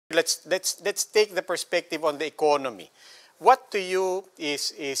let's take the perspective on the economy. What to you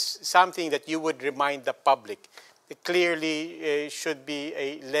is something that you would remind the public that clearly should be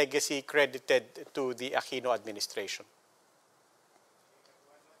a legacy credited to the Aquino administration?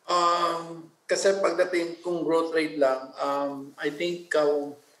 Kasi pagdating kung growth rate lang, I think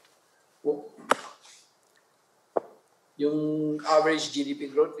yung average GDP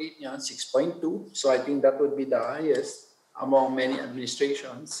growth rate niya, 6.2. So I think that would be the highest among many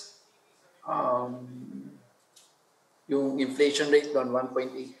administrations. Yung inflation rate doon,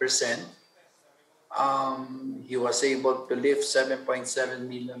 1.8%. He was able to lift 7.7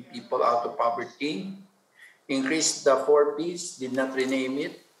 million people out of poverty. Increased the 4 Ps, did not rename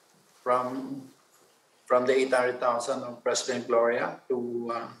it from the 800,000 of President Gloria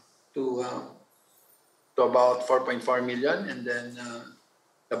to about 4.4 million, and then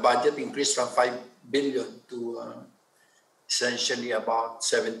the budget increased from 5 billion to essentially about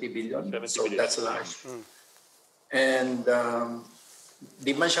 70 billion. 70 so billion. That's large. And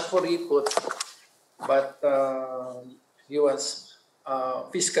di man siya kuripot, but he was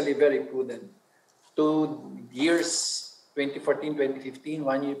fiscally very prudent. 2 years, 2014, 2015,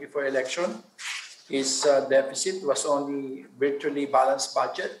 1 year before election, his deficit was only virtually balanced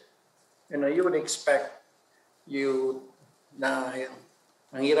budget. You know, you would expect na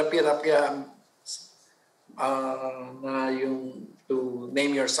ang hirap-hirap na yung to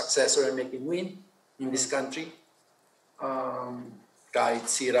name your successor and make him win in this country. Kahit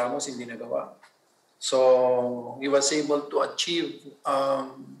si Ramos hindi nagawa. So he was able to achieve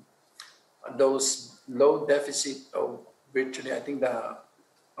those low deficit of virtually, I think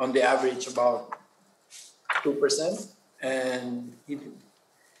on the average about 2%, and he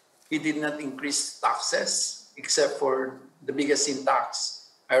did not increase taxes except for the biggest sin tax.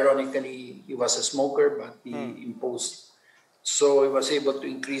 Ironically, he was a smoker, but he imposed. So he was able to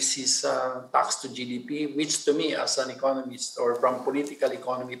increase his tax to GDP, which to me as an economist or from political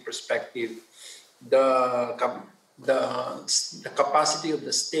economy perspective, the capacity of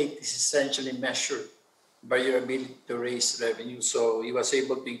the state is essentially measured by your ability to raise revenue. So he was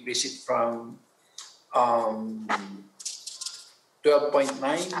able to increase it from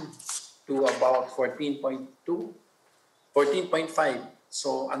 12.9 to about 14.2, 14.5.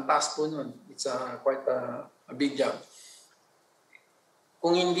 So ang taas po nun. It's quite a big job.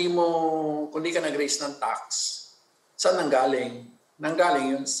 Kung hindi ka nag-raise ng tax, saan nanggaling?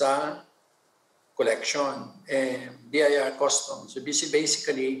 Nanggaling yun sa collection, BIR custom. So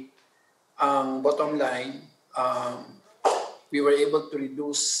basically, ang bottom line, we were able to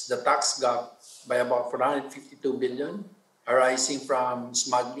reduce the tax gap by about 452 billion, arising from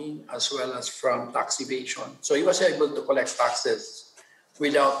smuggling as well as from tax evasion. So he was able to collect taxes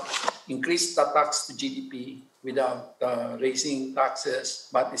without increase the tax to GDP, without raising taxes,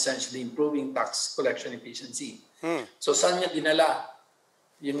 but essentially improving tax collection efficiency. So saan niya dinala?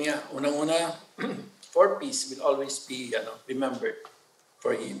 Yun nga, unang-una, 4 Ps will always be remembered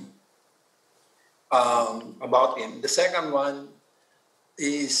for him, about him. The second one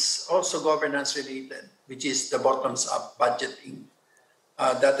is also governance related, which is the bottoms-up budgeting.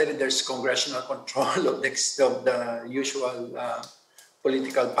 That there's congressional control of the usual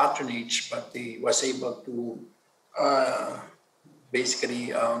political patronage, but he was able to basically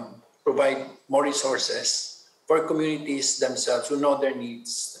provide more resources for communities themselves who know their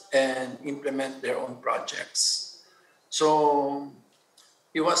needs and implement their own projects. So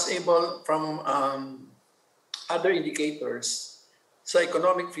he was able, from other indicators, so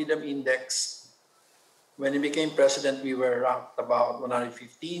Economic Freedom Index, when he became president, we were ranked about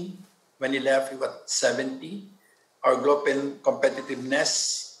 115. When he left, we were 70. Our global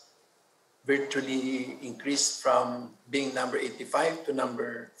competitiveness virtually increased from being number 85 to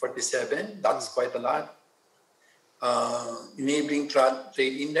number 47. That's quite a lot. Enabling trade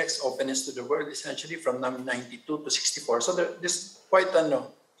index, openness to the world, essentially from number 92 to 64. So there's quite a no.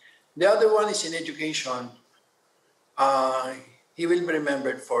 The other one is in education. He will be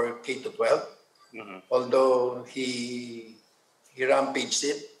remembered for K-12, although he rampaged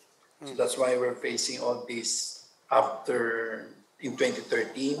it. So that's why we're facing all this in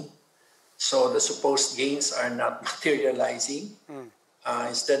 2013. So the supposed gains are not materializing.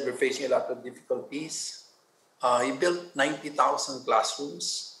 Instead, we're facing a lot of difficulties. He built 90,000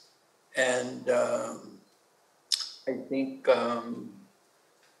 classrooms, and I think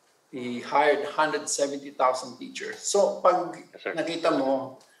he hired 170,000 teachers. So pag nakita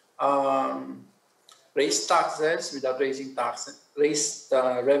mo, raise taxes without raising taxes, raise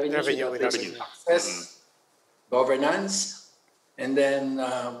revenues without raising taxes, governance, and then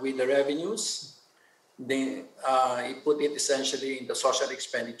with the revenues, he put it essentially in the social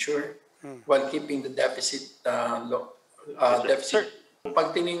expenditure while keeping the deficit deficit.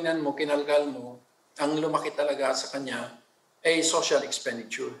 Pag tinignan mo, kinalkal mo, ang lumaki talaga sa kanya ay social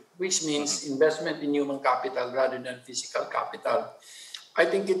expenditure, which means investment in human capital rather than physical capital. I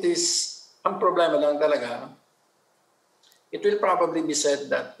think it is, ang problema lang talaga, it will probably be said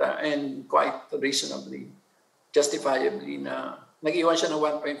that, and quite reasonably, justifiably, na nag-iwan siya ng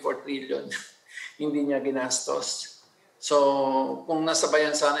 1.4 trillion, hindi niya ginastos. So, kung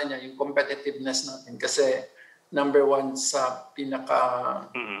nasabayan sana niya yung competitiveness natin, kasi number one sa pinaka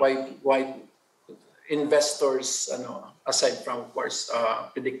wide investors, aside from, of course,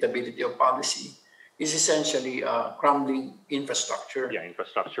 predictability of policy, is essentially crumbling infrastructure. Yeah,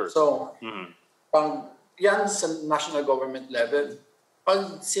 infrastructure. So, pag yan sa national government level,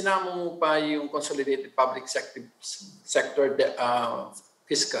 pag sinama mo pa yung consolidated public sector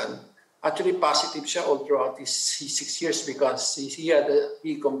fiscal, actually positive siya all throughout his 6 years because he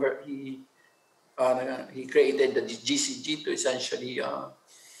created the GCG to essentially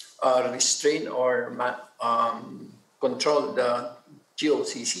restrain or control the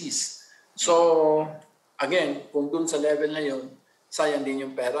GOCCs. So, again, kung dun sa level na yun, sayang din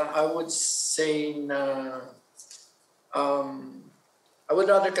yung pera. I would say na I would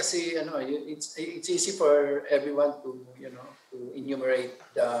rather kasi it's easy for everyone to to enumerate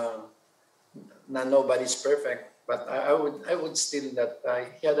na nobody's perfect, but I would still that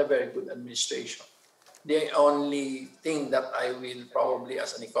he had a very good administration. The only thing that I will probably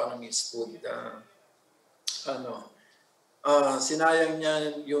as an economist would sinayang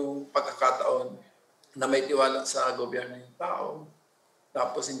niya yung pagkakataon na may tiwala sa gobyerno yung tao,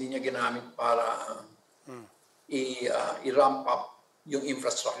 tapos hindi niya ginamit para i-ramp up yung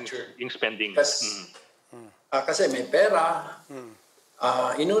infrastructure. Yung spending. Kasi may pera,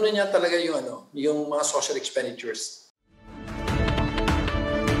 inuna niya talaga yung yung mga social expenditures.